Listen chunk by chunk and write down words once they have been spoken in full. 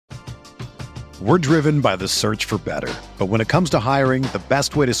We're driven by the search for better. But when it comes to hiring, the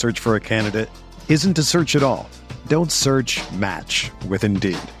best way to search for a candidate isn't to search at all. Don't search, match with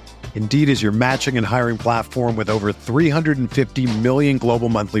Indeed. Indeed is your matching and hiring platform with over 350 million global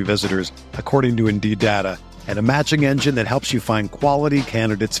monthly visitors, according to Indeed data, and a matching engine that helps you find quality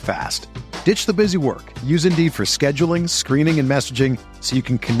candidates fast. Ditch the busy work. Use Indeed for scheduling, screening, and messaging so you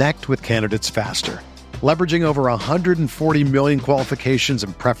can connect with candidates faster. Leveraging over 140 million qualifications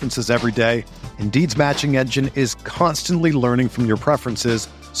and preferences every day, Indeed's matching engine is constantly learning from your preferences,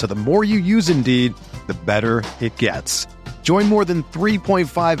 so the more you use Indeed, the better it gets. Join more than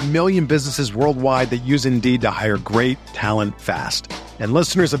 3.5 million businesses worldwide that use Indeed to hire great talent fast. And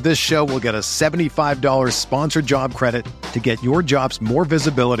listeners of this show will get a $75 sponsored job credit to get your jobs more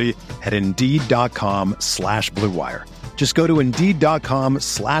visibility at Indeed.com/Blue Wire. Just go to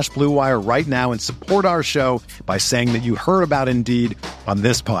Indeed.com/Blue Wire right now and support our show by saying that you heard about Indeed on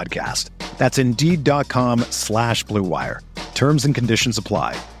this podcast. That's Indeed.com/Blue Wire. Terms and conditions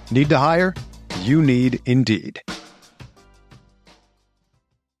apply. Need to hire? You need Indeed.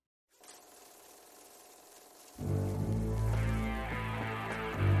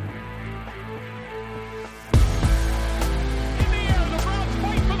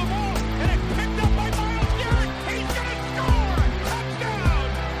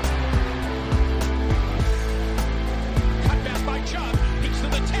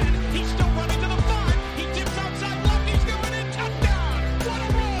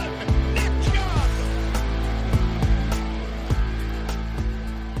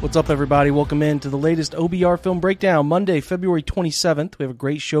 What's up, everybody? Welcome in to the latest OBR Film Breakdown, Monday, February 27th. We have a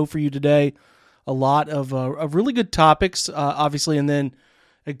great show for you today. A lot of really good topics, obviously, and then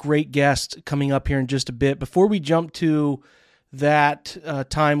a great guest coming up here in just a bit. Before we jump to that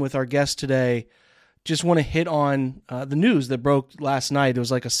time with our guest today, just want to hit on the news that broke last night. It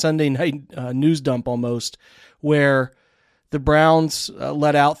was like a Sunday night news dump almost, where the Browns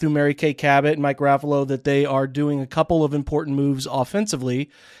let out through Mary Kay Cabot and Mike Garafolo that they are doing a couple of important moves offensively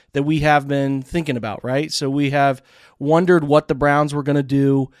that we have been thinking about, right? So we have wondered what the Browns were going to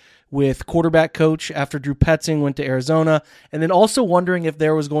do with quarterback coach after Drew Petzing went to Arizona, and then also wondering if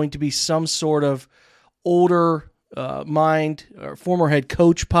there was going to be some sort of older mind or former head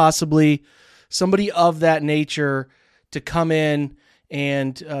coach, possibly somebody of that nature, to come in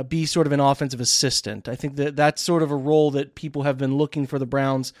and be sort of an offensive assistant. I think that that's sort of a role that people have been looking for the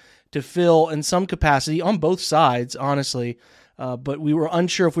Browns to fill in some capacity on both sides, honestly. But we were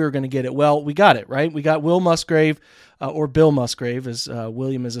unsure if we were going to get it. Well, we got it, right? We got Will Musgrave, or Bill Musgrave, as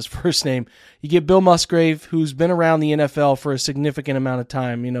William is his first name. You get Bill Musgrave, who's been around the NFL for a significant amount of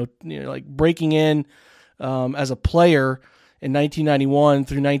time, like breaking in as a player in 1991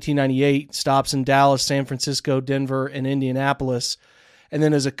 through 1998, stops in Dallas, San Francisco, Denver, and Indianapolis. And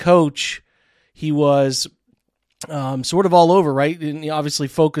then as a coach, he was sort of all over, right? And he obviously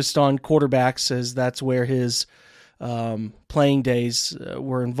focused on quarterbacks, as that's where his playing days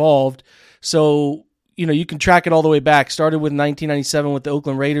were involved. So, you can track it all the way back. Started with 1997 with the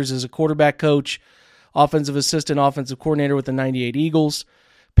Oakland Raiders as a quarterback coach, offensive assistant, offensive coordinator with the 98 Eagles,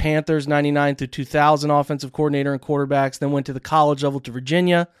 Panthers 99 through 2000, offensive coordinator and quarterbacks, then went to the college level to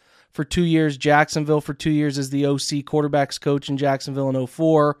Virginia for 2 years, Jacksonville for 2 years as the OC quarterbacks coach in Jacksonville in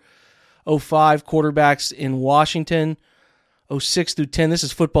 04, 05 quarterbacks in Washington, 06 through 10. This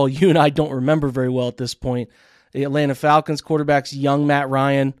is football you and I don't remember very well at this point. The Atlanta Falcons quarterbacks, young Matt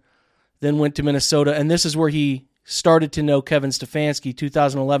Ryan, then went to Minnesota, and this is where he started to know Kevin Stefanski,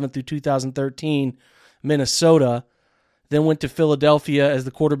 2011 through 2013, Minnesota, then went to Philadelphia as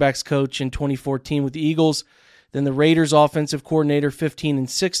the quarterbacks coach in 2014 with the Eagles, then the Raiders offensive coordinator 15 and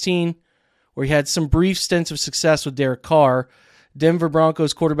 16, where he had some brief stints of success with Derek Carr, Denver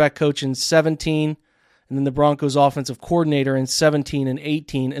Broncos quarterback coach in 17, and then the Broncos offensive coordinator in 17 and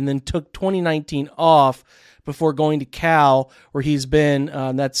 18, and then took 2019 off before going to Cal, where he's been,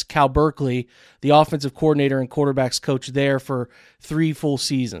 that's Cal Berkeley, the offensive coordinator and quarterbacks coach there for 3 full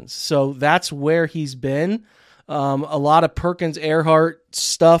seasons. So that's where he's been. A lot of Perkins Earhart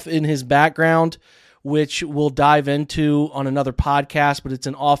stuff in his background, which we'll dive into on another podcast, but it's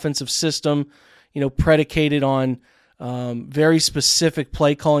an offensive system, predicated on very specific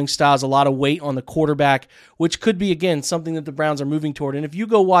play calling styles, a lot of weight on the quarterback, which could be, again, something that the Browns are moving toward. And if you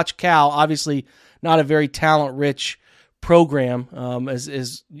go watch Cal, obviously not a very talent-rich program, as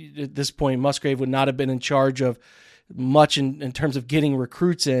at this point, Musgrave would not have been in charge of much in terms of getting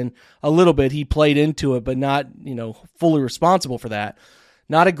recruits in. A little bit, he played into it, but not, fully responsible for that.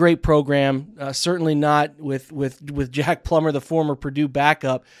 Not a great program, certainly not with Jack Plummer, the former Purdue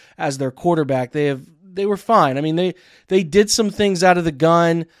backup, as their quarterback. They have they were fine. I mean, they did some things out of the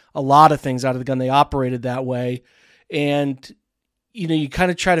gun, a lot of things out of the gun. They operated that way. And, you kind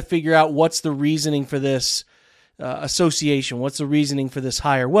of try to figure out what's the reasoning for this association. What's the reasoning for this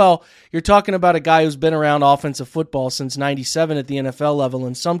hire? Well, you're talking about a guy who's been around offensive football since 97 at the NFL level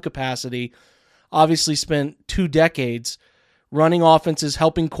in some capacity, obviously spent 2 decades running offenses,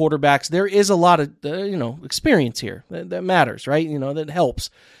 helping quarterbacks. There is a lot of, experience here that matters, right? That helps.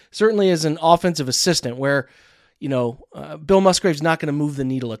 Certainly as an offensive assistant where, Bill Musgrave's not going to move the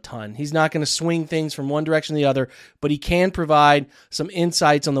needle a ton. He's not going to swing things from one direction to the other, but he can provide some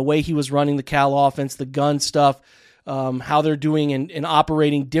insights on the way he was running the Cal offense, the gun stuff, how they're doing in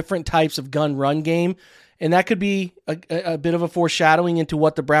operating different types of gun run game. And that could be a bit of a foreshadowing into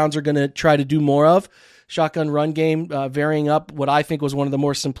what the Browns are going to try to do more of. Shotgun run game, varying up what I think was one of the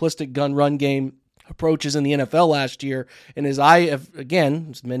more simplistic gun run game approaches in the NFL last year. And as I have,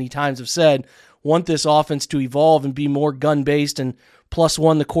 again, many times have said, want this offense to evolve and be more gun-based and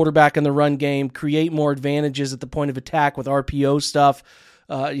 +1 the quarterback in the run game, create more advantages at the point of attack with RPO stuff,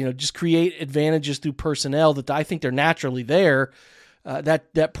 just create advantages through personnel that I think they're naturally there,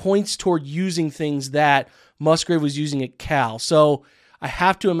 that points toward using things that Musgrave was using at Cal. So I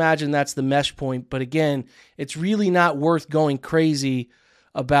have to imagine that's the mesh point. But again, it's really not worth going crazy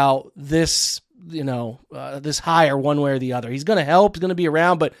about this, this hire one way or the other. He's going to help, he's going to be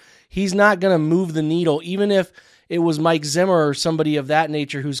around, but he's not going to move the needle, even if it was Mike Zimmer or somebody of that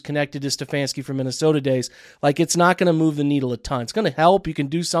nature who's connected to Stefanski from Minnesota days. Like, it's not going to move the needle a ton. It's going to help. You can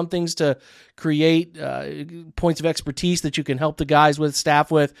do some things to create points of expertise that you can help the guys with,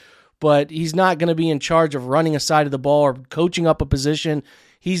 staff with, but he's not going to be in charge of running a side of the ball or coaching up a position.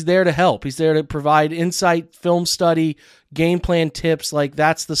 He's there to help. He's there to provide insight, film study, game plan tips. Like,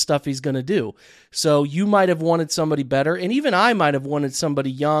 that's the stuff he's going to do. So you might have wanted somebody better, and even I might have wanted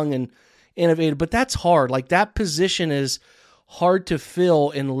somebody young and innovative, but that's hard. Like, that position is hard to fill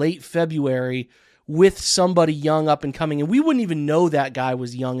in late February with somebody young up and coming, and we wouldn't even know that guy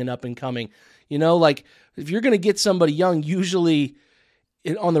was young and up and coming. Like, if you're going to get somebody young, usually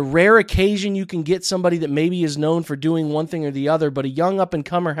on the rare occasion you can get somebody that maybe is known for doing one thing or the other, but a young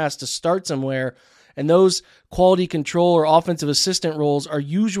up-and-comer has to start somewhere, and those quality control or offensive assistant roles are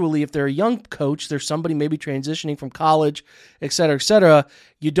usually, if they're a young coach, there's somebody maybe transitioning from college, et cetera,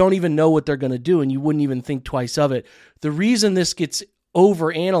 you don't even know what they're going to do, and you wouldn't even think twice of it. The reason this gets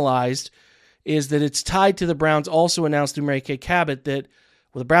overanalyzed is that it's tied to the Browns also announced through Mary Kay Cabot that,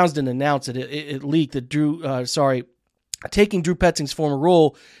 well, the Browns didn't announce it, it leaked that taking Drew Petzing's former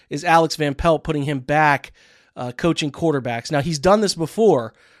role is Alex Van Pelt, putting him back coaching quarterbacks. Now, he's done this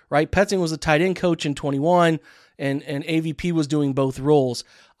before, right? Petzing was a tight end coach in 21, and AVP was doing both roles.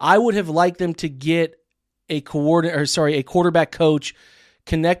 I would have liked them to get a quarterback coach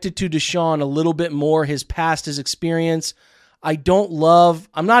connected to Deshaun a little bit more, his past, his experience. I'm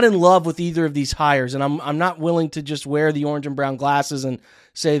not in love with either of these hires, and I'm not willing to just wear the orange and brown glasses and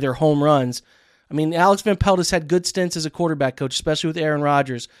say they're home runs. I mean, Alex Van Pelt has had good stints as a quarterback coach, especially with Aaron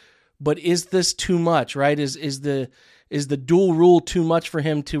Rodgers. But is this too much, right? Is the dual rule too much for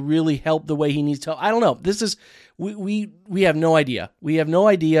him to really help the way he needs to? I don't know. We have no idea. We have no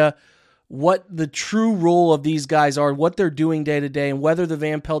idea what the true role of these guys are, what they're doing day to day, and whether the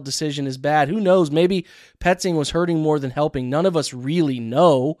Van Pelt decision is bad. Who knows? Maybe Petzing was hurting more than helping. None of us really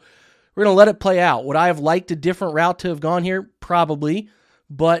know. We're going to let it play out. Would I have liked a different route to have gone here? Probably.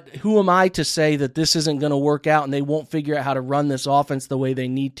 But who am I to say that this isn't going to work out and they won't figure out how to run this offense the way they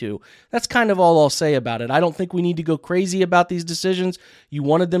need to? That's kind of all I'll say about it. I don't think we need to go crazy about these decisions. You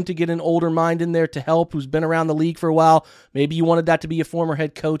wanted them to get an older mind in there to help who's been around the league for a while. Maybe you wanted that to be a former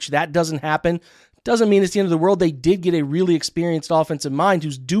head coach. That doesn't happen. Doesn't mean it's the end of the world. They did get a really experienced offensive mind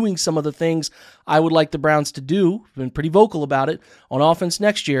who's doing some of the things I would like the Browns to do. I've been pretty vocal about it on offense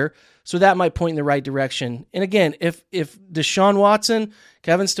next year. So that might point in the right direction. And again, if Deshaun Watson,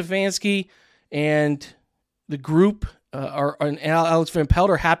 Kevin Stefanski, and the group and Alex Van Pelt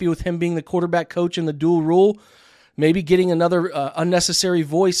are happy with him being the quarterback coach in the dual rule, maybe getting another unnecessary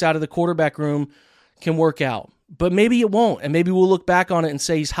voice out of the quarterback room can work out. But maybe it won't, and maybe we'll look back on it and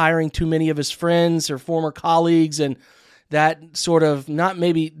say he's hiring too many of his friends or former colleagues, and that sort of, not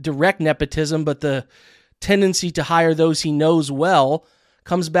maybe direct nepotism, but the tendency to hire those he knows well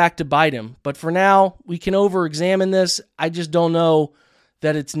comes back to bite him. But for now, we can over-examine this. I just don't know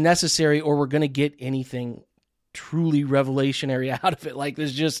that it's necessary or we're going to get anything truly revelationary out of it. Like,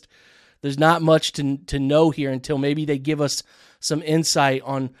 there's not much to know here until maybe they give us some insight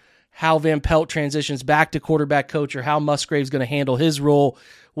on how Van Pelt transitions back to quarterback coach or how Musgrave's going to handle his role.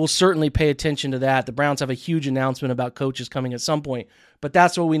 We'll certainly pay attention to that. The Browns have a huge announcement about coaches coming at some point, but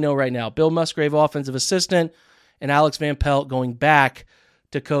that's what we know right now. Bill Musgrave, offensive assistant, and Alex Van Pelt going back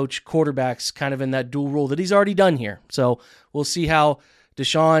to coach quarterbacks kind of in that dual role that he's already done here. So we'll see how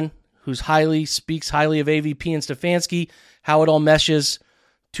Deshaun, who speaks highly of AVP and Stefanski, how it all meshes,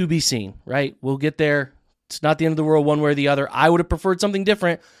 to be seen, right? We'll get there. It's not the end of the world one way or the other. I would have preferred something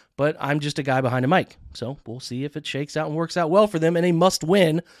different, but I'm just a guy behind a mic. So we'll see if it shakes out and works out well for them in a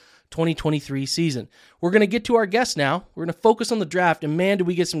must-win 2023 season. We're going to get to our guest now. We're going to focus on the draft, and man, do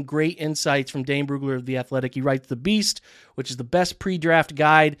we get some great insights from Dane Brugler of The Athletic. He writes The Beast, which is the best pre-draft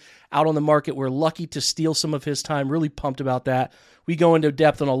guide out on the market. We're lucky to steal some of his time. Really pumped about that. We go into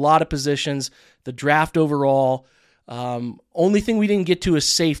depth on a lot of positions, the draft overall. Only thing we didn't get to is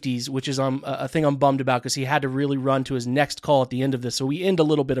safeties, which is a thing I'm bummed about because he had to really run to his next call at the end of this. So we end a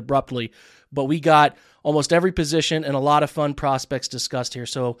little bit abruptly, but we got almost every position and a lot of fun prospects discussed here.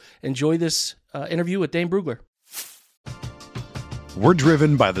 So enjoy this interview with Dane Brugler. We're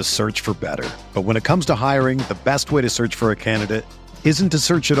driven by the search for better. But when it comes to hiring, the best way to search for a candidate isn't to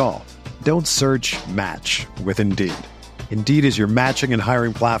search at all. Don't search, match with Indeed. Indeed is your matching and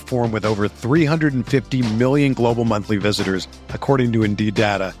hiring platform with over 350 million global monthly visitors, according to Indeed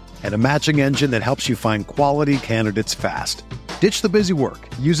data, and a matching engine that helps you find quality candidates fast. Ditch the busy work.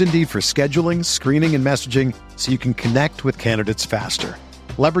 Use Indeed for scheduling, screening, and messaging so you can connect with candidates faster.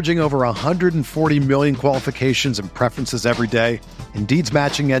 Leveraging over 140 million qualifications and preferences every day, Indeed's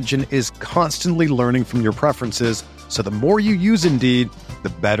matching engine is constantly learning from your preferences, so the more you use Indeed, the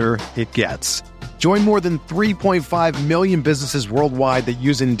better it gets. Join more than 3.5 million businesses worldwide that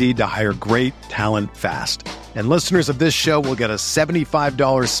use Indeed to hire great talent fast. And listeners of this show will get a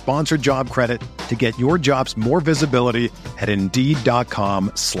 $75 sponsored job credit to get your jobs more visibility at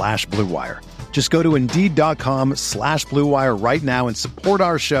Indeed.com/Blue Wire. Just go to Indeed.com/Blue Wire right now and support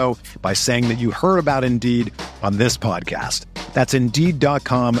our show by saying that you heard about Indeed on this podcast. That's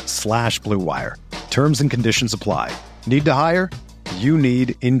Indeed.com/Blue Wire. Terms and conditions apply. Need to hire? You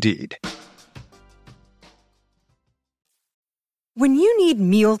need Indeed. When you need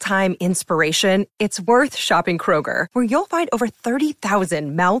mealtime inspiration, it's worth shopping Kroger, where you'll find over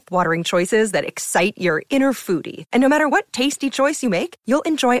 30,000 mouth-watering choices that excite your inner foodie. And no matter what tasty choice you make, you'll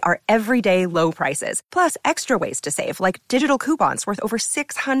enjoy our everyday low prices, plus extra ways to save, like digital coupons worth over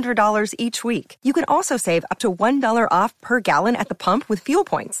 $600 each week. You can also save up to $1 off per gallon at the pump with fuel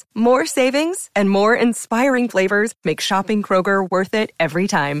points. More savings and more inspiring flavors make shopping Kroger worth it every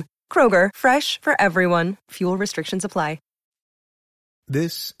time. Kroger, fresh for everyone. Fuel restrictions apply.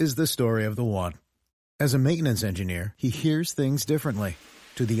 This is the story of the one. As a maintenance engineer, he hears things differently.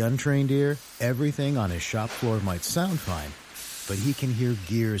 To the untrained ear, everything on his shop floor might sound fine, but he can hear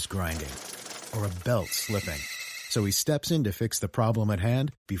gears grinding or a belt slipping. So he steps in to fix the problem at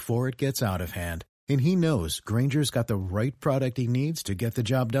hand before it gets out of hand. And he knows Grainger's got the right product he needs to get the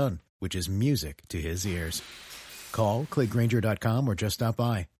job done, which is music to his ears. Call, click Grainger.com, or just stop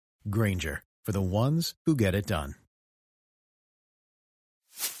by. Grainger, for the ones who get it done.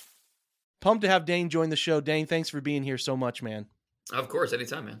 Pumped to have Dane join the show. Dane, thanks for being here so much, man. Of course,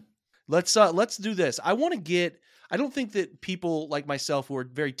 anytime, man. Let's do this. I don't think that people like myself who are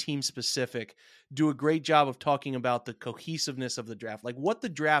very team specific do a great job of talking about the cohesiveness of the draft, like what the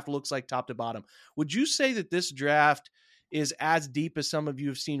draft looks like top to bottom. Would you say that this draft is as deep as some of you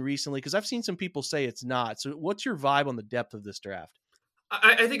have seen recently? Because I've seen some people say it's not. So what's your vibe on the depth of this draft?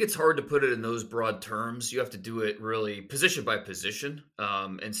 I think it's hard to put it in those broad terms. You have to do it really position by position,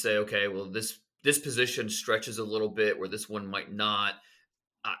 and say, okay, well, this position stretches a little bit where this one might not.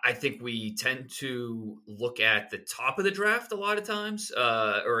 I think we tend to look at the top of the draft a lot of times,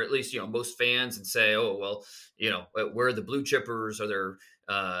 or at least, most fans, and say, oh, well, where are the blue chippers? Are there,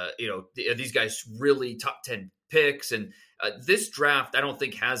 are these guys really top 10 picks? And this draft, I don't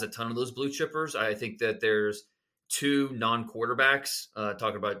think has a ton of those blue chippers. I think that there's two non-quarterbacks,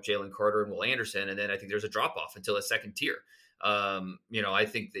 talking about Jalen Carter and Will Anderson, and then I think there's a drop-off until the second tier. I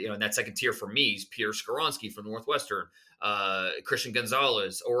think that, in that second tier for me is Peter Skoronski from Northwestern, Christian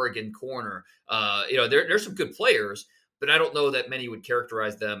Gonzalez, Oregon corner. There's some good players, but I don't know that many would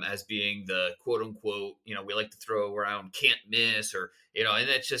characterize them as being the quote-unquote, we like to throw around can't miss, or, and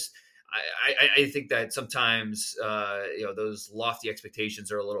it's just – I think that sometimes, those lofty expectations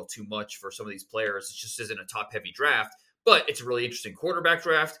are a little too much for some of these players. It just isn't a top-heavy draft, but it's a really interesting quarterback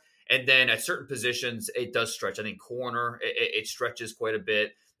draft. And then at certain positions, it does stretch. I think corner, it stretches quite a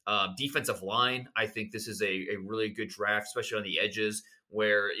bit. Defensive line, I think this is a really good draft, especially on the edges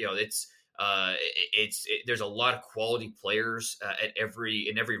where, it's There's a lot of quality players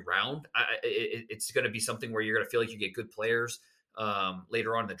in every round. It's going to be something where you're going to feel like you get good players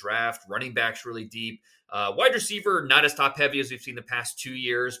later on in the draft. Running backs really deep. Wide receiver, not as top heavy as we've seen the past 2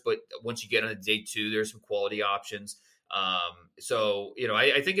 years, but once you get on day 2, there's some quality options. So,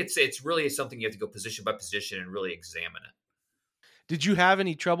 I think it's really something you have to go position by position and really examine it. Did you have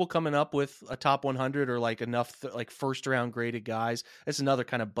any trouble coming up with a top 100 or like enough first round graded guys? That's another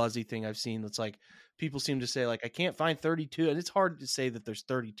kind of buzzy thing I've seen. That's like people seem to say like, I can't find 32, and it's hard to say that there's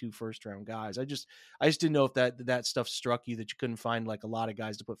 32 first round guys. I just didn't know if that stuff struck you, that you couldn't find like a lot of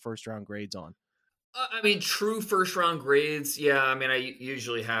guys to put first round grades on. I mean, true first round grades. Yeah. I mean, I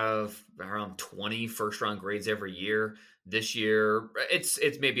usually have around 20 first round grades every year. This year, it's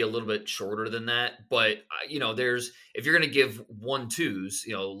maybe a little bit shorter than that, but if you're going to give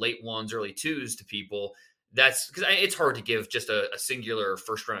 1-2s, late 1s, early 2s to people, that's because it's hard to give just a singular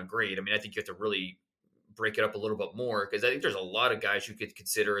first round grade. I mean, I think you have to really break it up a little bit more, because I think there's a lot of guys you could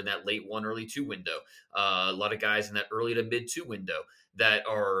consider in that late 1, early 2 window. A lot of guys in that early to mid 2 window that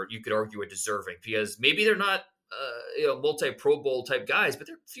you could argue are deserving, because maybe they're not multi-Pro Bowl type guys, but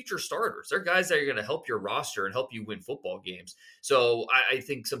they're future starters. They're guys that are going to help your roster and help you win football games. So I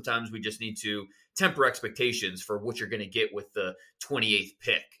think sometimes we just need to temper expectations for what you're going to get with the 28th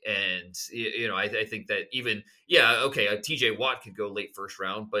pick. And, I think that even, a TJ Watt could go late first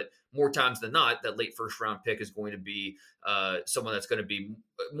round, but more times than not, that late first round pick is going to be someone that's going to be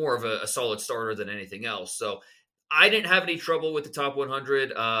more of a solid starter than anything else. So I didn't have any trouble with the top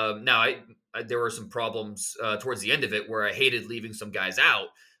 100. Now, there were some problems towards the end of it where I hated leaving some guys out,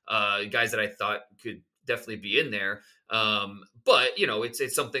 guys that I thought could definitely be in there. But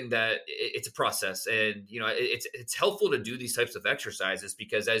it's something that it's a process, and it's helpful to do these types of exercises,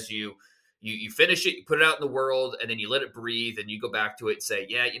 because as you finish it, you put it out in the world, and then you let it breathe, and you go back to it and say,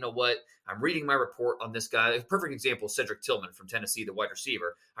 yeah, you know what? I'm reading my report on this guy. A perfect example is Cedric Tillman from Tennessee, the wide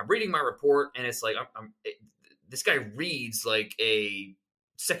receiver. I'm reading my report, and it's like this guy reads like a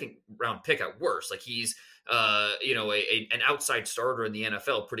second round pick at worst. Like he's, an outside starter in the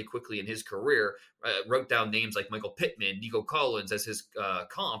NFL pretty quickly in his career. Wrote down names like Michael Pittman, Nico Collins as his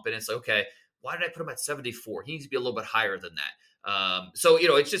comp, and it's like, okay, why did I put him at 74? He needs to be a little bit higher than that. So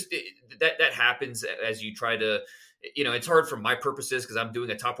it's just that happens as you try to. It's hard for my purposes because I'm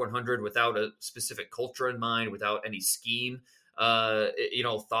doing a top 100 without a specific culture in mind, without any scheme.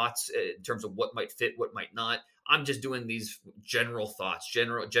 Thoughts in terms of what might fit, what might not. I'm just doing these general thoughts,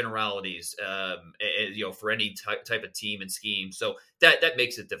 generalities, for any type of team and scheme. So that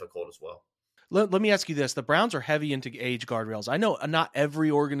makes it difficult as well. Let me ask you this. The Browns are heavy into age guardrails. I know not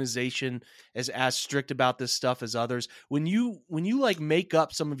every organization is as strict about this stuff as others. When you like make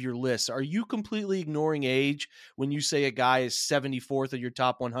up some of your lists, are you completely ignoring age when you say a guy is 74th of your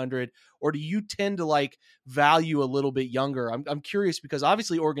top 100, or do you tend to like value a little bit younger? I'm curious, because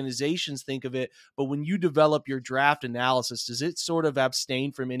obviously organizations think of it, but when you develop your draft analysis, does it sort of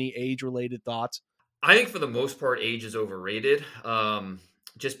abstain from any age related thoughts? I think for the most part, age is overrated.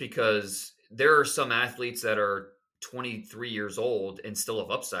 Just because there are some athletes that are 23 years old and still have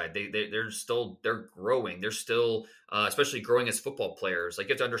upside. They're growing. They're still, especially growing as football players. Like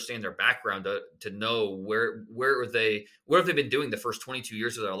you have to understand their background to know what have they been doing the first 22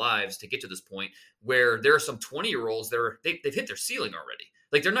 years of their lives to get to this point where there are some 20-year-olds they've hit their ceiling already.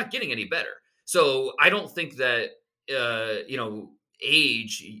 Like they're not getting any better. So I don't think that,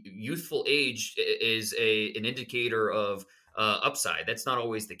 youthful age is an indicator of upside. That's not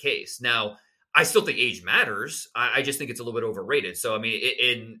always the case. Now, I still think age matters. I just think it's a little bit overrated. So, I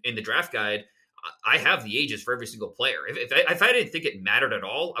mean, in the draft guide, I have the ages for every single player. If I didn't think it mattered at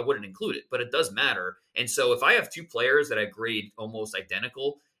all, I wouldn't include it, but it does matter. And so if I have two players that I grade almost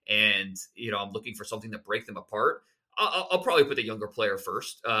identical and, I'm looking for something to break them apart, I'll probably put the younger player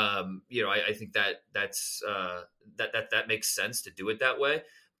first. I think that makes sense to do it that way.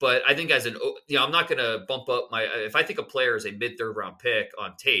 But I think I'm not going to bump up if I think a player is a mid third round pick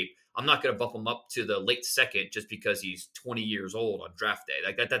on tape, I'm not going to bump him up to the late second just because he's 20 years old on draft day.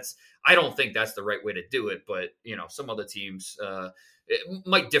 Like I don't think that's the right way to do it. But, some other teams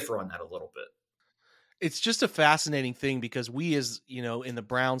might differ on that a little bit. It's just a fascinating thing because we as, in the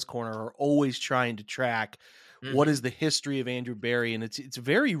Browns corner are always trying to track what is the history of Andrew Berry. And it's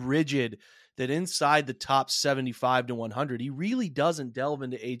very rigid that inside the top 75 to 100, he really doesn't delve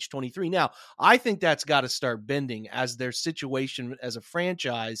into age 23. Now, I think that's got to start bending as their situation as a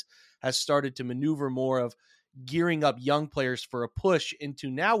franchise has started to maneuver more of gearing up young players for a push into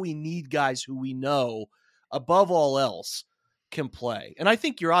now we need guys who we know above all else can play. And I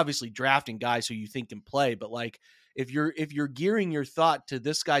think you're obviously drafting guys who you think can play, but like if you're gearing your thought to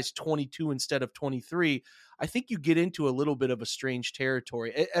this guy's 22 instead of 23, I think you get into a little bit of a strange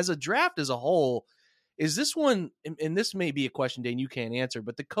territory. As a draft as a whole, is this one, and this may be a question, Dane, you can't answer,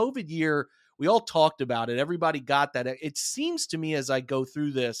 but the COVID year, we all talked about it. Everybody got that. It seems to me as I go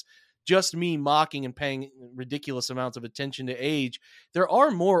through this, just me mocking and paying ridiculous amounts of attention to age, there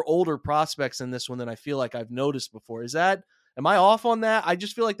are more older prospects in this one than I feel like I've noticed before. Am I off on that? I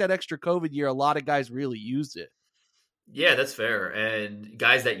just feel like that extra COVID year, a lot of guys really used it. Yeah, that's fair. And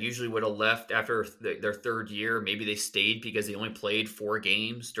guys that usually would have left after their third year, maybe they stayed because they only played 4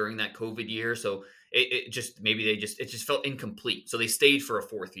 games during that COVID year. So it just felt incomplete. So they stayed for a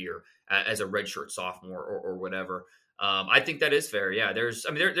 4th year as a redshirt sophomore or whatever. I think that is fair. Yeah, there's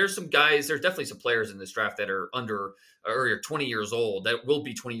some guys, there's definitely some players in this draft that are under or 20 years old that will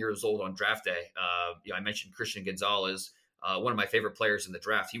be 20 years old on draft day. I mentioned Christian Gonzalez, one of my favorite players in the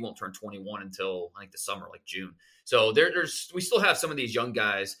draft. He won't turn 21 until I think the summer, like June. So we still have some of these young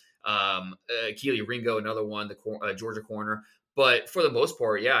guys. Keely Ringo, another one, the Georgia corner. But for the most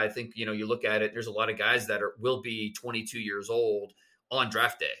part, yeah, I think you look at it. There's a lot of guys that will be 22 years old on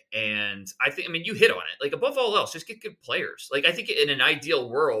draft day. And I think, you hit on it. Like, above all else, just get good players. Like, I think in an ideal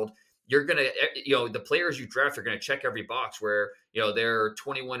world, you're going to, the players you draft are going to check every box where, they're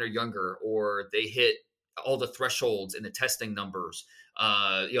 21 or younger, or they hit all the thresholds in the testing numbers.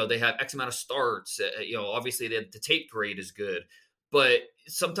 They have X amount of starts. Obviously the tape grade is good, but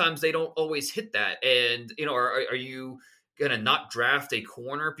sometimes they don't always hit that. And, are you going to not draft a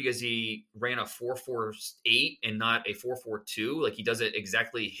corner because he ran a 4.48 and not a 4.42? Like, he doesn't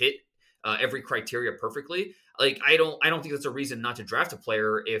exactly hit every criteria perfectly. Like, I don't think that's a reason not to draft a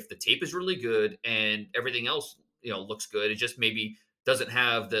player if the tape is really good and everything else, looks good. It just maybe doesn't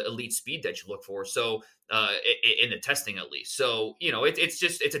have the elite speed that you look for. So in the testing, at least. So,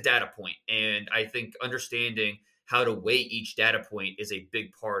 it's a data point. And I think understanding how to weigh each data point is a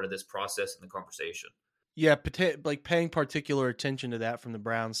big part of this process and the conversation. Yeah, like paying particular attention to that from the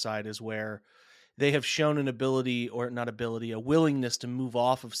Browns side is where they have shown a willingness to move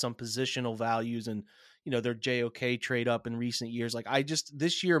off of some positional values and, their JOK trade up in recent years. Like,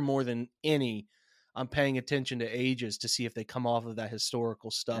 this year more than any, I'm paying attention to ages to see if they come off of that historical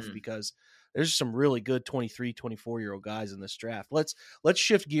stuff because there's some really good 23, 24-year-old guys in this draft. Let's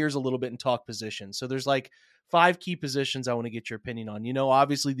shift gears a little bit and talk positions. So there's like 5 key positions I want to get your opinion on.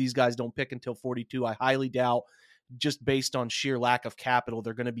 Obviously these guys don't pick until 42. I highly doubt, just based on sheer lack of capital,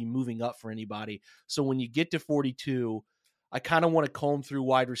 they're going to be moving up for anybody. So when you get to 42, I kind of want to comb through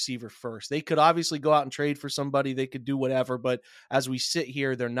wide receiver first. They could obviously go out and trade for somebody. They could do whatever, but as we sit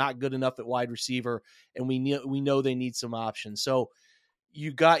here, they're not good enough at wide receiver, and we know they need some options. So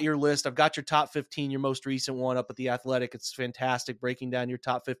you got your list. I've got your top 15, your most recent one up at The Athletic. It's fantastic, breaking down your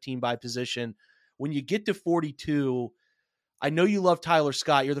top 15 by position. When you get to 42, I know you love Tyler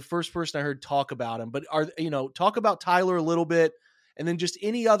Scott. You're the first person I heard talk about him, but talk about Tyler a little bit, and then just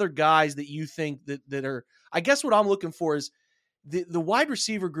any other guys that you think that are, I guess what I'm looking for is the wide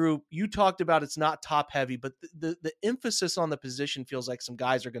receiver group. You talked about it's not top heavy, but the emphasis on the position feels like some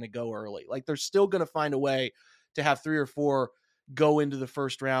guys are going to go early. Like, they're still going to find a way to have 3 or 4 go into the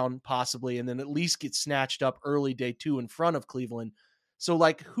first round possibly, and then at least get snatched up early day 2 in front of Cleveland. So,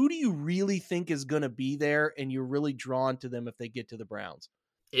 like, who do you really think is going to be there and you're really drawn to them if they get to the Browns?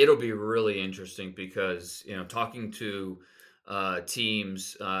 It'll be really interesting because, talking to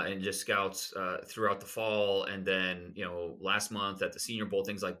teams and just scouts throughout the fall, and then, last month at the Senior Bowl,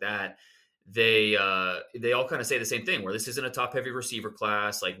 things like that, they all kind of say the same thing, where this isn't a top heavy receiver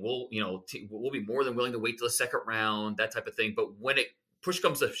class. Like, we'll be more than willing to wait till the second round, that type of thing. But when push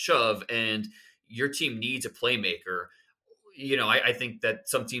comes to shove and your team needs a playmaker, I think that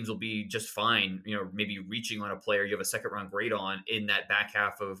some teams will be just fine, maybe reaching on a player you have a second round grade on in that back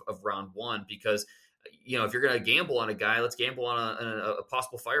half of round 1, because, if you're going to gamble on a guy, let's gamble on a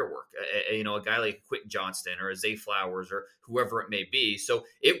possible firework, a guy like Quentin Johnston or a Zay Flowers or whoever it may be. So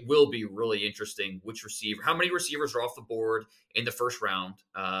it will be really interesting how many receivers are off the board in the first round.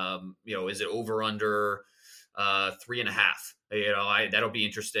 Is it over under 3.5? That'll be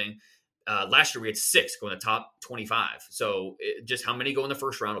interesting. Last year we had 6 go in the top 25. So just how many go in the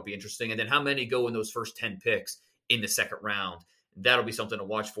first round will be interesting. And then how many go in those first 10 picks in the second round. That'll be something to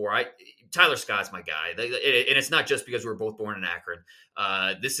watch for. Tyler Scott's my guy. And it's not just because we were both born in Akron.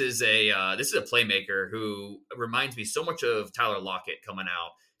 This is a playmaker who reminds me so much of Tyler Lockett coming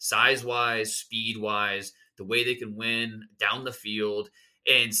out, size-wise, speed-wise, the way they can win down the field.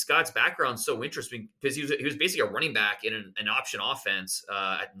 And Scott's background's so interesting because he was basically a running back in an option offense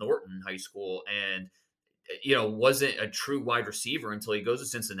at Norton High School, and wasn't a true wide receiver until he goes to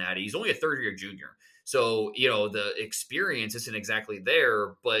Cincinnati. He's only a third-year junior, So, the experience isn't exactly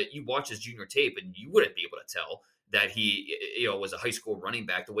there, but you watch his junior tape and you wouldn't be able to tell that he, was a high school running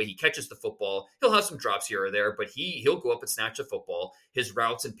back. The way he catches the football, he'll have some drops here or there, but he'll go up and snatch the football. His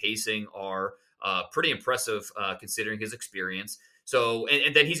routes and pacing are pretty impressive considering his experience. So,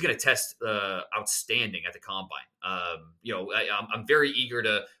 and then he's going to test outstanding at the combine. I'm very eager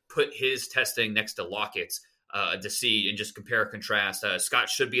to put his testing next to Lockett's to see and just compare and contrast. Scott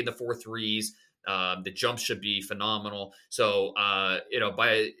should be in the 4.3s. The jumps should be phenomenal. So, by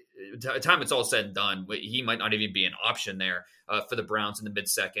the time it's all said and done, he might not even be an option there for the Browns in the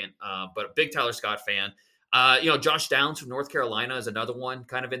mid-second. But a big Tyler Scott fan. Josh Downs from North Carolina is another one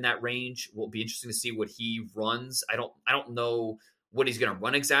kind of in that range. Will be interesting to see what he runs. I don't know what he's going to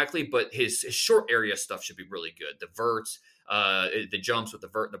run exactly, but his short area stuff should be really good. The verts, the jumps with the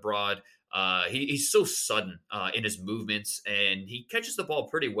vert and the broad. He's so sudden in his movements, and he catches the ball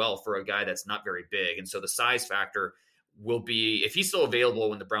pretty well for a guy that's not very big. And so the size factor will be, if he's still available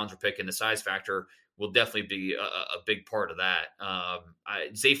when the Browns are picking, the size factor will definitely be a big part of that.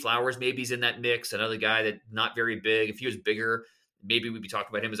 Zay Flowers maybe is in that mix, another guy that not very big. If he was bigger, maybe we'd be talking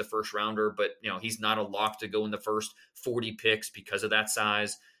about him as a first rounder, but he's not a lock to go in the first 40 picks because of that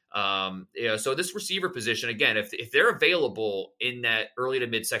size. So this receiver position, again, if they're available in that early to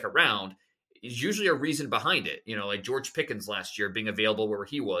mid second round, is usually a reason behind it. Like George Pickens last year being available where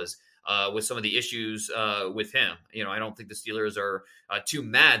he was with some of the issues with him. I don't think the Steelers are too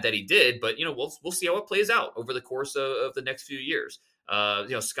mad that he did, but we'll see how it plays out over the course of the next few years.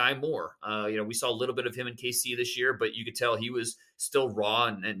 Sky Moore, we saw a little bit of him in KC this year, but you could tell he was still raw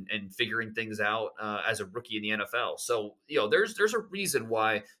and figuring things out as a rookie in the NFL. So, there's a reason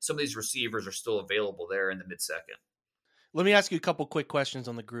why some of these receivers are still available there in the mid-second. Let me ask you a couple quick questions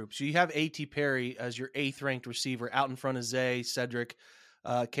on the group. So you have A.T. Perry as your 8th ranked receiver out in front of Zay, Cedric,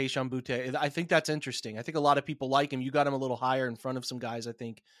 Kayshon Boutte. I think that's interesting. I think a lot of people like him. You got him a little higher in front of some guys I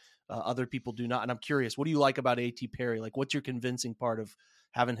think other people do not. And I'm curious, what do you like about A.T. Perry? Like, what's your convincing part of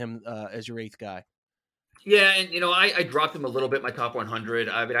having him as your 8th guy? Yeah, and I dropped him a little bit, my top 100.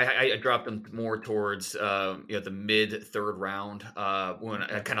 I mean, I dropped him more towards the mid third round when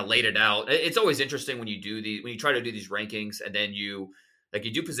I kind of laid it out. It's always interesting when you try to do these rankings, and then you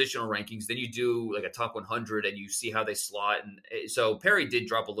do positional rankings, then you do like a top 100, and you see how they slot. And so Perry did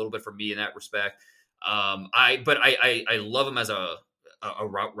drop a little bit for me in that respect. I love him as a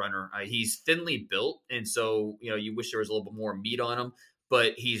route runner. He's thinly built, and so you wish there was a little bit more meat on him,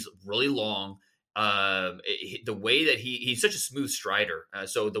 but he's really long. The way that he's such a smooth strider.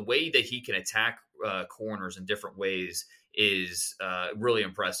 So the way that he can attack corners in different ways is really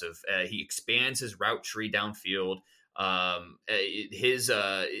impressive. He expands his route tree downfield. His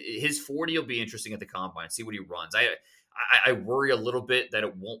 40 will be interesting at the combine. See what he runs. I worry a little bit that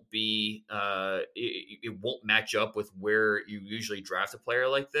it won't be it won't match up with where you usually draft a player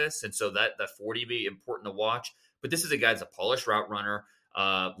like this, and so that 40 be important to watch. But this is a guy that's a polished route runner.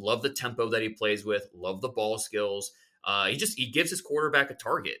 Love the tempo that he plays with. Love the ball skills. He gives his quarterback a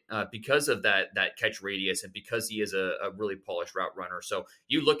target because of that catch radius and because he is a really polished route runner. So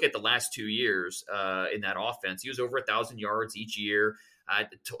you look at the last 2 years in that offense, he was over 1,000 yards each year,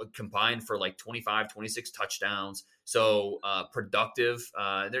 combined for like 25, 26 touchdowns. So productive.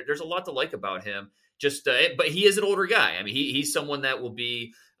 There's a lot to like about him. But he is an older guy. I mean, he's someone that will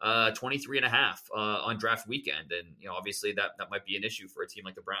be 23 and a half on draft weekend. And, obviously that might be an issue for a team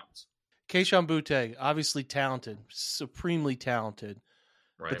like the Browns. Kayshon Boutte, obviously talented, supremely talented,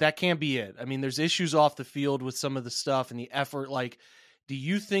 right, but that can't be it. I mean, there's issues off the field with some of the stuff and the effort. Like, do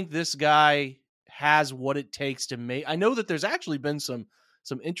you think this guy has what it takes to make? I know that there's actually been some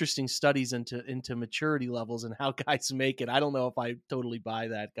interesting studies into maturity levels and how guys make it. I don't know if I totally buy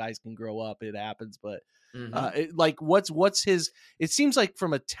that. Guys can grow up, it happens, but what's his? It seems like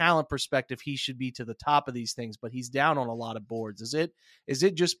from a talent perspective, he should be to the top of these things, but he's down on a lot of boards. Is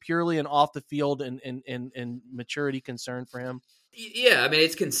it just purely an off the field and maturity concern for him? Yeah, I mean,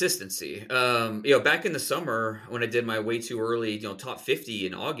 it's consistency. Back in the summer when I did my way too early, top 50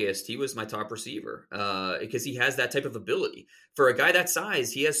 in August, he was my top receiver because he has that type of ability. For a guy that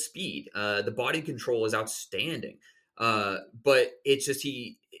size, he has speed. The body control is outstanding. But it's just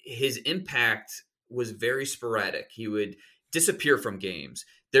his impact was very sporadic. He would disappear from games.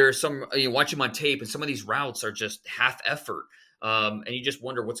 There's some, you watch him on tape, and some of these routes are just half effort. And you just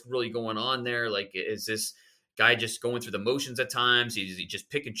wonder what's really going on there. Like, is this guy just going through the motions at times? Does he just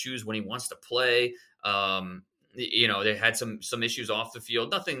pick and choose when he wants to play? They had some issues off the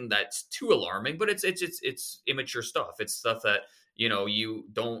field. Nothing that's too alarming, but it's immature stuff. It's stuff that you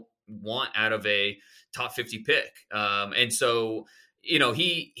don't want out of a top 50 pick. And so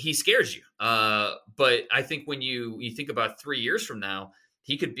he scares you. But I think when you think about 3 years from now,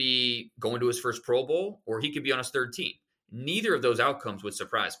 he could be going to his first Pro Bowl, or he could be on his third team. Neither of those outcomes would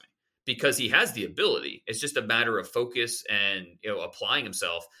surprise me because he has the ability. It's just a matter of focus and applying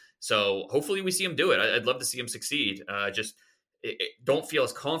himself. So hopefully we see him do it. I'd love to see him succeed. Just don't feel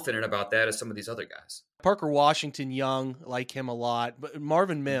as confident about that as some of these other guys. Parker Washington, young, like him a lot. But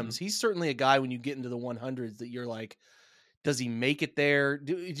Marvin Mims, he's certainly a guy when you get into the 100s that you're like, does he make it there?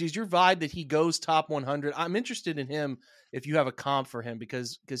 Is your vibe that he goes top 100? I'm interested in him if you have a comp for him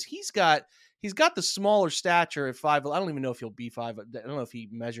because he's got the smaller stature at 5. I don't even know if he'll be 5. I don't know if he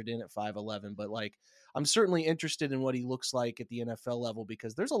measured in at 5'11", but like I'm certainly interested in what he looks like at the NFL level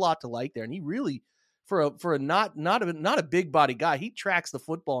because there's a lot to like there, and he really for a not a big body guy, he tracks the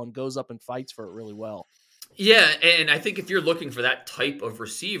football and goes up and fights for it really well. Yeah, and I think if you're looking for that type of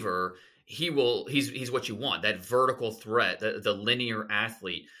receiver, he's what you want, that vertical threat, the linear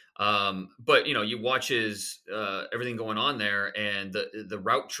athlete. But you watch his everything going on there, and the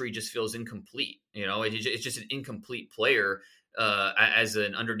route tree just feels incomplete. It's just an incomplete player as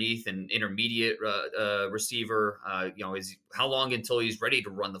an underneath and intermediate receiver. How long until he's ready to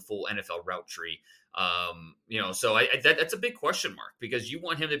run the full NFL route tree? So that's a big question mark because you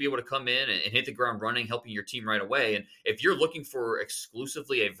want him to be able to come in and hit the ground running, helping your team right away. And if you're looking for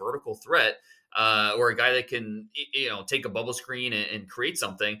exclusively a vertical threat, or a guy that can, take a bubble screen and create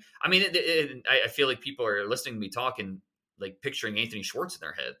something. I mean, I feel like people are listening to me talk and like picturing Anthony Schwartz in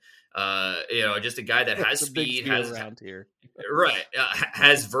their head. Just a guy that has speed, has around here, right?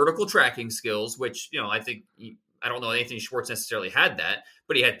 Has vertical tracking skills, which I think I don't know Anthony Schwartz necessarily had that,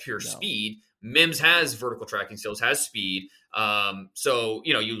 but he had pure speed. Mims has vertical tracking skills, has speed. So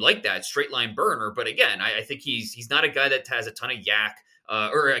you like that straight line burner, but again, I think he's not a guy that has a ton of yak.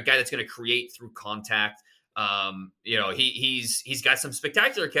 Or a guy that's going to create through contact. He's got some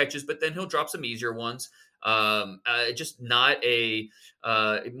spectacular catches, but then he'll drop some easier ones. Just not a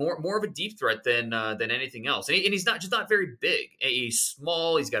more of a deep threat than anything else. And he's not very big. He's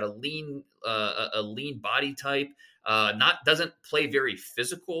small. He's got a lean body type. Doesn't play very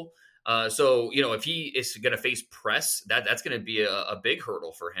physical. So if he is going to face press, that's going to be a big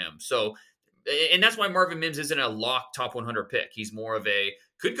hurdle for him. So. And that's why Marvin Mims isn't a lock top 100 pick. He's more of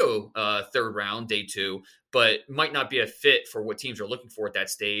could go third round, day 2, but might not be a fit for what teams are looking for at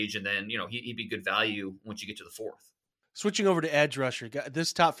that stage. And then, he'd be good value once you get to the 4th. Switching over to edge rusher,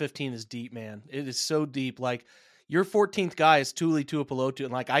 this top 15 is deep, man. It is so deep. Like your 14th guy is Tuli Tuipulotu,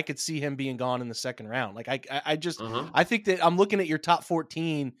 and like I could see him being gone in the 2nd round. Like I think that I'm looking at your top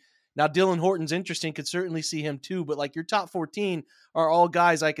 14. Now, Dylan Horton's interesting. Could certainly see him too. But like your top 14 are all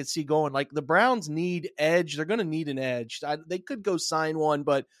guys I could see going. Like the Browns need edge. They're going to need an edge. They could go sign one,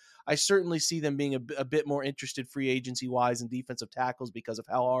 but I certainly see them being a bit more interested free agency wise in defensive tackles because of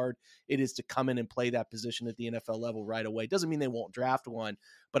how hard it is to come in and play that position at the NFL level right away. Doesn't mean they won't draft one,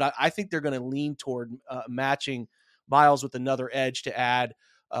 but I think they're going to lean toward matching Miles with another edge to add.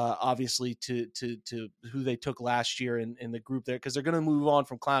 Obviously to who they took last year in the group there, because they're going to move on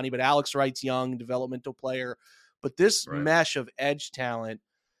from Clowney, but Alex Wright's young, developmental player. But this mesh of edge talent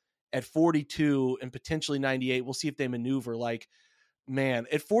at 42 and potentially 98, we'll see if they maneuver. Like, man,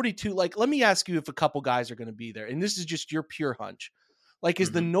 at 42, like, let me ask you if a couple guys are going to be there. And this is just your pure hunch. Like,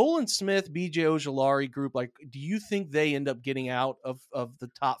 is the Nolan Smith, BJ Ojulari group, like, do you think they end up getting out of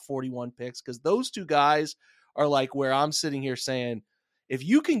the top 41 picks? Because those two guys are like where I'm sitting here saying, if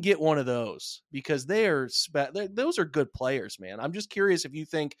you can get one of those, because those are good players, man. I'm just curious if you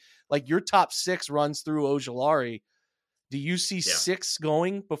think like your top 6 runs through Ojulari. Do you see 6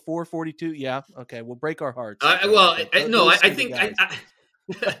 going before 42? Yeah. Okay. We'll break our hearts. I think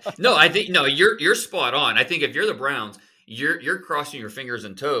you're spot on. I think if you're the Browns, you're crossing your fingers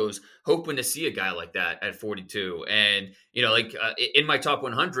and toes, hoping to see a guy like that at 42. And, in my top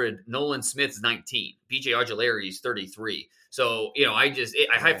 100, Nolan Smith's 19, BJ Ojulari is 33. So,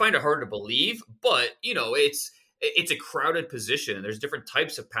 I find it hard to believe, but, it's a crowded position. There's different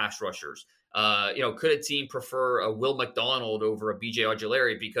types of pass rushers. Could a team prefer a Will McDonald over a BJ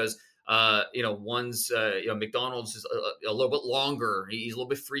Ojulari because, McDonald's is a little bit longer. He's a little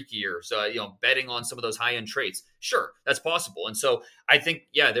bit freakier. So, betting on some of those high-end traits. Sure, that's possible. And so I think,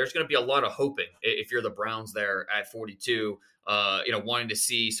 there's going to be a lot of hoping if you're the Browns there at 42, wanting to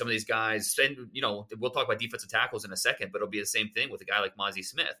see some of these guys. And, we'll talk about defensive tackles in a second, but it'll be the same thing with a guy like Mazi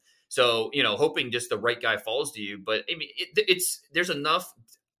Smith. So, hoping just the right guy falls to you. But, I mean, there's enough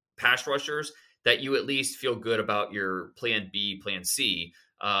pass rushers that you at least feel good about your plan B, plan C.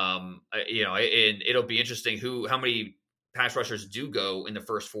 And it'll be interesting how many pass rushers do go in the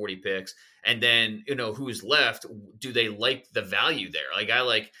first 40 picks, and then who's left? Do they like the value there? Like I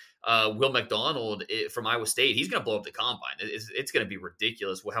like Will McDonald from Iowa State. He's going to blow up the combine. It's going to be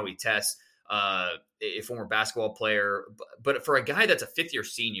ridiculous how he tests. A former basketball player, but for a guy that's a fifth-year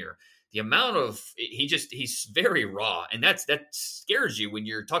senior, the amount of he's very raw, and that scares you when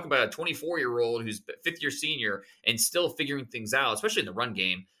you're talking about a 24-year-old who's fifth-year senior and still figuring things out, especially in the run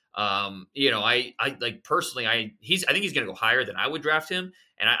game. I like personally, I think he's going to go higher than I would draft him,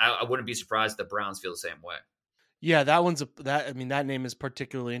 and I wouldn't be surprised if the Browns feel the same way. Yeah, that name is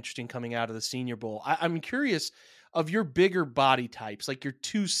particularly interesting coming out of the Senior Bowl. I'm curious of your bigger body types, like your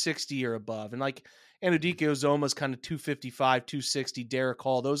 260 or above, and like Anudike Ozoma's kind of 255, 260, Derek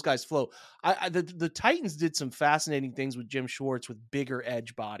Hall, those guys flow. The Titans did some fascinating things with Jim Schwartz with bigger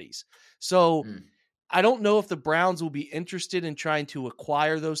edge bodies. So I don't know if the Browns will be interested in trying to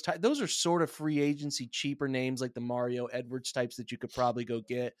acquire those types. Those are sort of free agency, cheaper names like the Mario Edwards types that you could probably go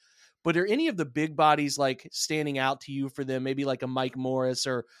get. But are any of the big bodies like standing out to you for them? Maybe like a Mike Morris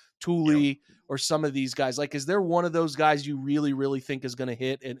or Thule or some of these guys. Like, is there one of those guys you really, really think is going to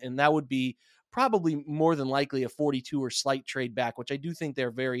hit? And that would be probably more than likely a 42 or slight trade back, which I do think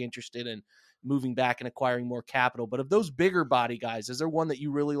they're very interested in moving back and acquiring more capital. But of those bigger body guys, is there one that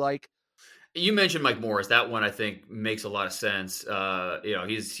you really like? You mentioned Mike Morris. That one I think makes a lot of sense.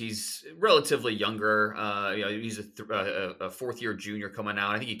 He's relatively younger. He's a fourth-year junior coming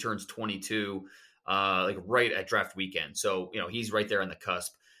out. I think he turns 22, like right at draft weekend. So he's right there on the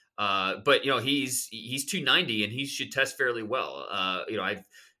cusp. But he's 290 and he should test fairly well.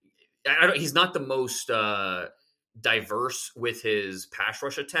 He's not the most diverse with his pass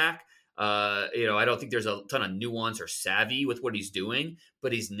rush attack. I don't think there's a ton of nuance or savvy with what he's doing,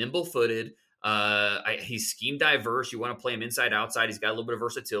 but he's nimble-footed. He's scheme diverse. You want to play him inside, outside. He's got a little bit of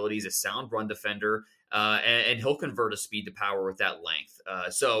versatility. He's a sound run defender, and he'll convert a speed to power with that length.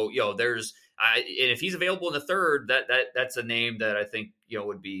 And if he's available in the third, that's a name that I think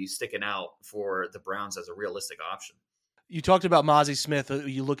would be sticking out for the Browns as a realistic option. You talked about Mazi Smith.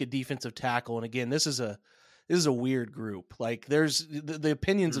 You look at defensive tackle, and again, this is a weird group. Like there's the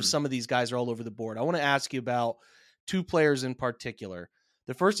opinions of some of these guys are all over the board. I want to ask you about two players in particular.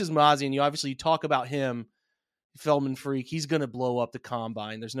 The first is Mazi, and you talk about him, Feldman freak. He's going to blow up the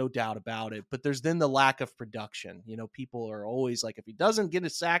combine. There's no doubt about it. But there's then the lack of production. People are always like, if he doesn't get a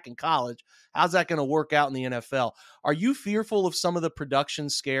sack in college, how's that going to work out in the NFL? Are you fearful of some of the production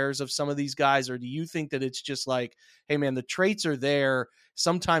scares of some of these guys? Or do you think that it's just like, hey man, the traits are there.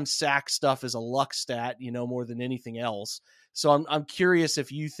 Sometimes sack stuff is a luck stat, more than anything else. So I'm curious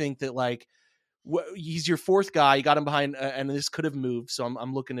if you think that like, he's your fourth guy. You got him behind, and this could have moved. So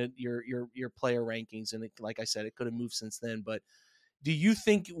I'm looking at your player rankings, and like I said, it could have moved since then. But do you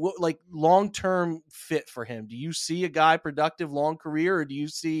think long-term fit for him? Do you see a guy productive long career, or do you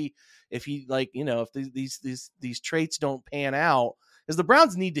see if he if these traits don't pan out? Because the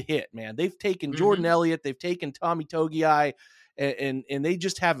Browns need to hit, man. They've taken Jordan Elliott, they've taken Tommy Togiai, and they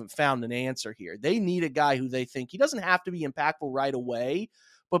just haven't found an answer here. They need a guy who they think he doesn't have to be impactful right away.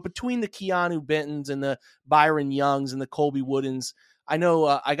 But between the Keanu Bentons and the Byron Youngs and the Colby Woodens, I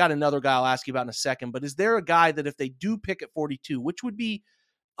know I got another guy I'll ask you about in a second, but is there a guy that if they do pick at 42, which would be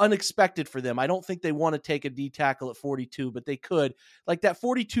unexpected for them, I don't think they want to take a D tackle at 42, but they could, like that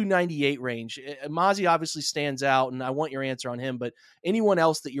 42-98 range. Mazi obviously stands out, and I want your answer on him, but anyone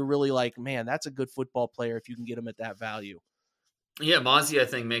else that you're really like, man, that's a good football player if you can get him at that value? Yeah, Mazi, I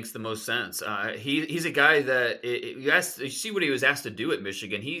think, makes the most sense. He's a guy that you see what he was asked to do at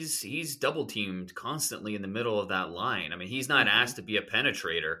Michigan. He's double teamed constantly in the middle of that line. I mean, he's not asked to be a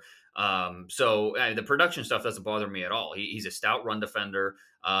penetrator. So the production stuff doesn't bother me at all. He's a stout run defender,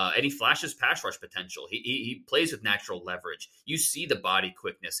 and he flashes pass rush potential. He plays with natural leverage. You see the body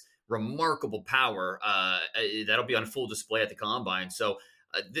quickness, remarkable power. That'll be on full display at the combine. So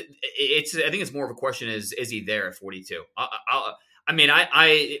I think it's more of a question: is he there at 42?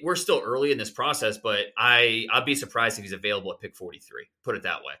 We're still early in this process, but I'll be surprised if he's available at pick 43. Put it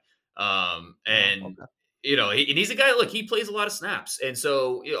that way. He's a guy. Look, he plays a lot of snaps, and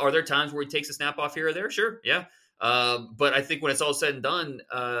so are there times where he takes a snap off here or there? Sure, yeah. But I think when it's all said and done,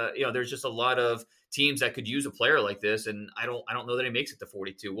 there's just a lot of teams that could use a player like this, and I don't know that he makes it to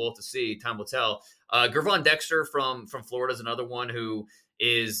 42. We'll have to see. Time will tell. Gervon Dexter from Florida is another one who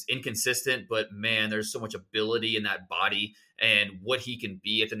is inconsistent, but man, there's so much ability in that body and what he can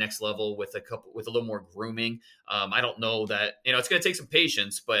be at the next level with a little more grooming. I don't know that, it's going to take some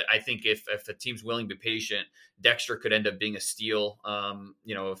patience, but I think if a team's willing to be patient, Dexter could end up being a steal.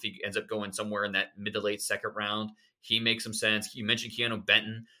 If he ends up going somewhere in that mid to late second round, he makes some sense. You mentioned Keanu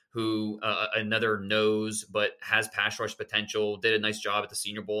Benton who another knows but has pass rush potential, did a nice job at the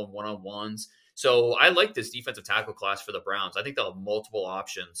Senior Bowl in one-on-ones. So I like this defensive tackle class for the Browns. I think they'll have multiple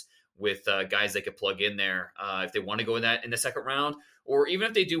options with guys they could plug in there if they want to go in the second round, or even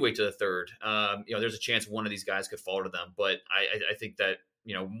if they do wait to the third. There's a chance one of these guys could fall to them. But I think that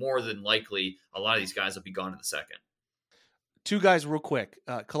more than likely a lot of these guys will be gone in the second. Two guys real quick.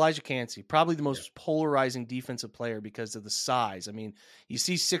 Kalijah Kancey, probably the most polarizing defensive player because of the size. I mean, you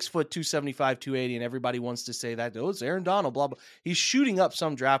see 6 foot, 275, 280, and everybody wants to say that, it's Aaron Donald, blah, blah. He's shooting up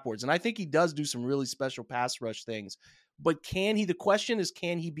some draft boards, and I think he does do some really special pass rush things. But the question is,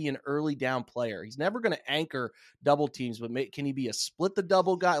 can he be an early down player? He's never going to anchor double teams, but can he be a split the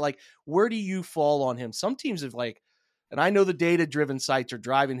double guy? Like, where do you fall on him? Some teams have and I know the data-driven sites are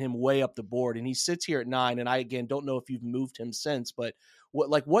driving him way up the board, and he sits here at 9. And I, again, don't know if you've moved him since, but what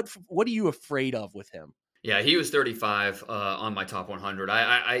are you afraid of with him? Yeah, he was 35 on my top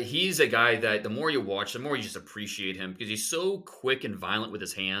 100. He's a guy that the more you watch, the more you just appreciate him because he's so quick and violent with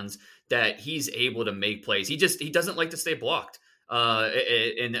his hands that he's able to make plays. He doesn't like to stay blocked,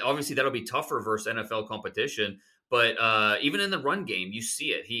 and obviously that'll be tougher versus NFL competition. But even in the run game, you see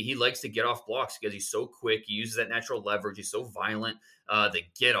it. He likes to get off blocks because he's so quick. He uses that natural leverage. He's so violent. The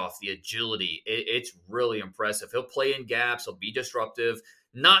get off, the agility, it's really impressive. He'll play in gaps. He'll be disruptive.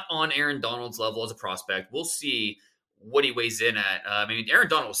 Not on Aaron Donald's level as a prospect. We'll see what he weighs in at. Aaron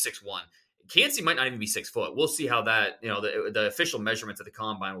Donald was 6'1". Kancey might not even be 6 foot. We'll see how that, the official measurements at the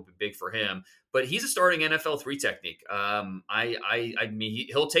combine will be big for him. But he's a starting NFL 3 technique.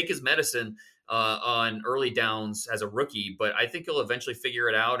 He'll take his medicine on early downs as a rookie, but I think he'll eventually figure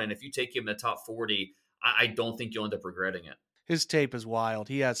it out. And if you take him in the top 40, I don't think you'll end up regretting it. His tape is wild.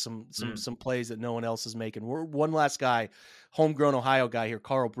 He has some plays that no one else is making. One last guy, homegrown Ohio guy here,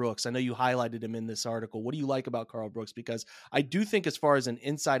 Carl Brooks. I know you highlighted him in this article. What do you like about Carl Brooks? Because I do think as far as an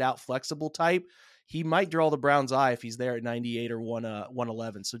inside-out flexible type, he might draw the Browns' eye if he's there at 98 or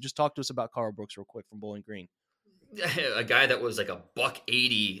 111. So just talk to us about Carl Brooks real quick from Bowling Green. A guy that was like a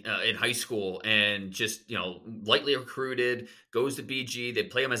 $180 in high school and just, lightly recruited, goes to BG. They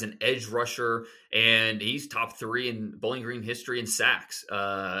play him as an edge rusher, and he's top 3 in Bowling Green history in sacks.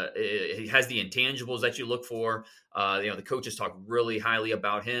 He has the intangibles that you look for. The coaches talk really highly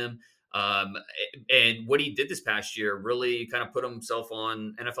about him. And what he did this past year really kind of put himself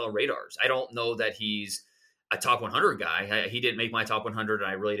on NFL radars. I don't know that he's a top 100 guy. He didn't make my top 100,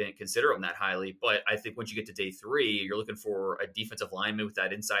 and I really didn't consider him that highly. But I think once you get to day 3, you're looking for a defensive lineman with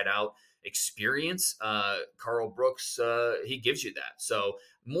that inside-out experience. Carl Brooks, he gives you that. So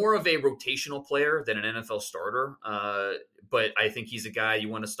more of a rotational player than an NFL starter. But I think he's a guy you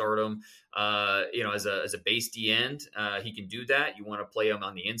want to start him, as a base D end. He can do that. You want to play him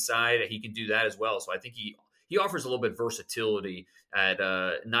on the inside. He can do that as well. So I think he offers a little bit of versatility at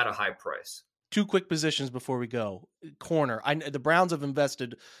not a high price. 2 quick positions before we go. Corner. The Browns have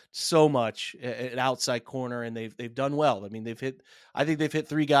invested so much at outside corner, and they've done well. I think they've hit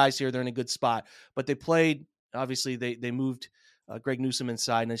 3 guys here. They're in a good spot. But they played, obviously, they moved Greg Newsome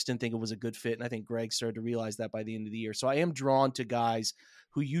inside, and I just didn't think it was a good fit. And I think Greg started to realize that by the end of the year. So I am drawn to guys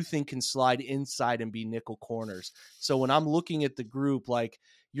who you think can slide inside and be nickel corners. So when I'm looking at the group, like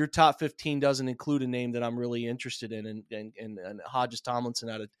your top 15 doesn't include a name that I'm really interested in, and Hodges Tomlinson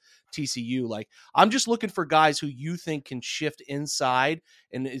out of TCU. Like, I'm just looking for guys who you think can shift inside,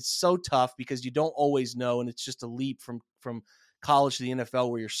 and it's so tough because you don't always know, and it's just a leap from college to the NFL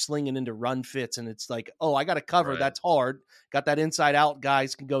where you're slinging into run fits, and it's like, oh, I got to cover. Right. That's hard. Got that inside out.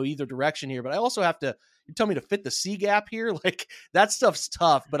 Guys can go either direction here, but I also have to. You tell me to fit the C gap here, like that stuff's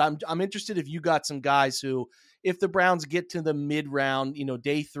tough. But I'm interested if you got some guys who, if the Browns get to the mid round,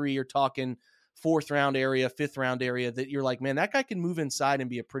 day 3, you're talking 4th round area, 5th round area, that you're like, man, that guy can move inside and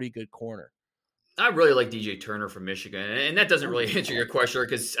be a pretty good corner. I really like DJ Turner from Michigan, and that doesn't really answer your question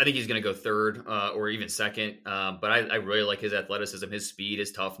because I think he's going to go 3rd or even 2nd. But I really like his athleticism, his speed,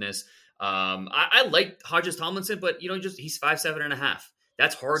 his toughness. I like Hodges Tomlinson, but he's 5'7.5".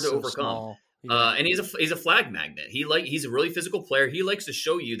 That's hard to overcome. Small. Yeah. And he's a flag magnet. He's a really physical player. He likes to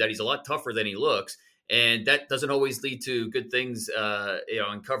show you that he's a lot tougher than he looks, and that doesn't always lead to good things,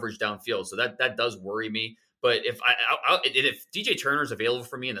 in coverage downfield. So that does worry me. But if DJ Turner's available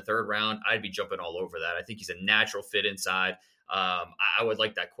for me in the 3rd round, I'd be jumping all over that. I think he's a natural fit inside. I would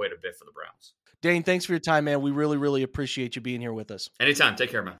like that quite a bit for the Browns. Dane, thanks for your time, man. We really, really appreciate you being here with us. Anytime. Take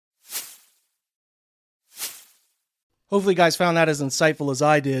care, man. Hopefully you guys found that as insightful as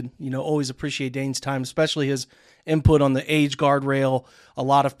I did. Always appreciate Dane's time, especially his input on the age guardrail, a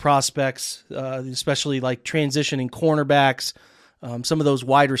lot of prospects, especially like transitioning cornerbacks, some of those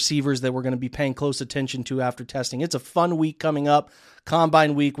wide receivers that we're going to be paying close attention to after testing. It's a fun week coming up,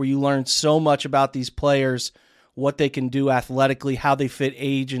 Combine week, where you learn so much about these players, what they can do athletically, how they fit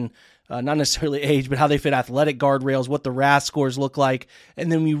age and not necessarily age, but how they fit athletic guardrails, what the RAS scores look like.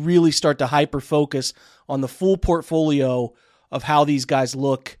 And then we really start to hyper-focus on the full portfolio of how these guys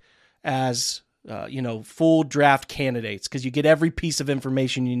look as full draft candidates, because you get every piece of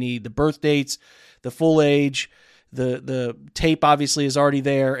information you need, the birth dates, the full age, the tape obviously is already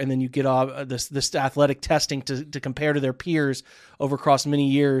there, and then you get this athletic testing to compare to their peers over across many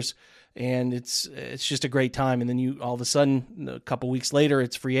years, and it's just a great time. And then you all of a sudden, a couple weeks later,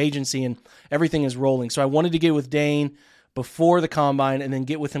 it's free agency and everything is rolling. So I wanted to get with Dane before the Combine and then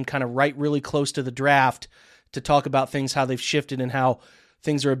get with him kind of really close to the draft to talk about things, how they've shifted and how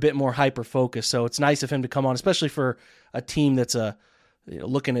things are a bit more hyper-focused. So it's nice of him to come on, especially for a team that's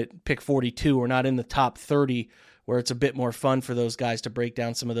looking at pick 42 or not in the top 30, where it's a bit more fun for those guys to break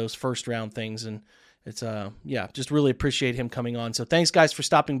down some of those first-round things. And it's, just really appreciate him coming on. So thanks, guys, for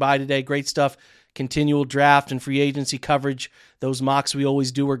stopping by today. Great stuff. Continual draft and free agency coverage. Those mocks we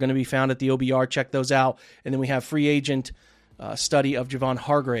always do are going to be found at the OBR. Check those out. And then we have free agent study of Javon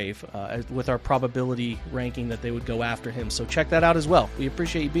Hargrave with our probability ranking that they would go after him. So check that out as well. We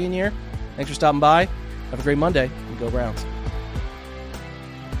appreciate you being here. Thanks for stopping by. Have a great Monday, and go Browns.